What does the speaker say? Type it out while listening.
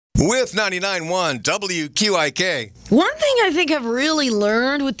with 99.1 WQIK. One thing I think I've really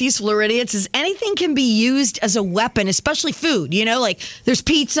learned with these Floridians is anything can be used as a weapon, especially food. You know, like there's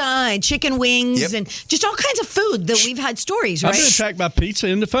pizza and chicken wings and just all kinds of food that we've had stories, right? I've been attacked by pizza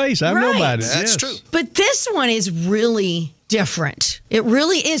in the face. I know about it. That's true. But this one is really different. It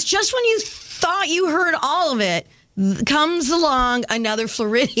really is. Just when you thought you heard all of it, comes along another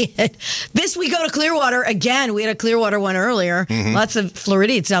Floridian. We go to Clearwater again. We had a Clearwater one earlier. Lots of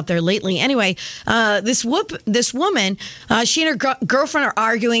Floridians out there lately. Anyway, this woman, she and her girlfriend are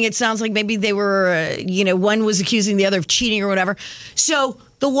arguing. It sounds like maybe they were, one was accusing the other of cheating or whatever. So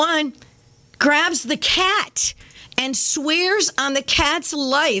the one grabs the cat and swears on the cat's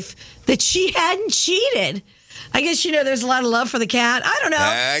life that she hadn't cheated. I guess, there's a lot of love for the cat. I don't know.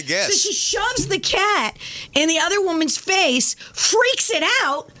 I guess. So she shoves the cat in the other woman's face, freaks it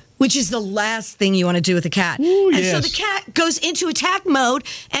out, which is the last thing you want to do with a cat. Ooh, and so the cat goes into attack mode.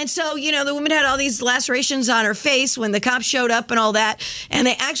 And so, the woman had all these lacerations on her face when the cops showed up and all that. And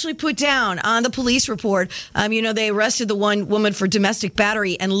they actually put down on the police report, they arrested the one woman for domestic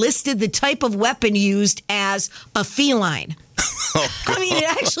battery and listed the type of weapon used as a feline.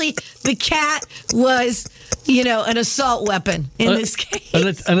 The cat was, an assault weapon in this case.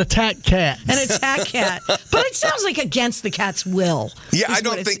 An attack cat. An attack cat. But it sounds like against the cat's will. Yeah, I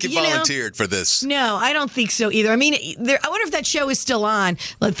don't think he volunteered for this. No, I don't think so either. I mean, I wonder if that show is still on,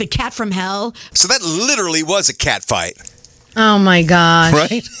 like The Cat from Hell. So that literally was a cat fight. Oh, my gosh.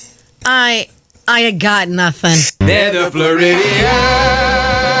 Right? I got nothing. They're the Floridians.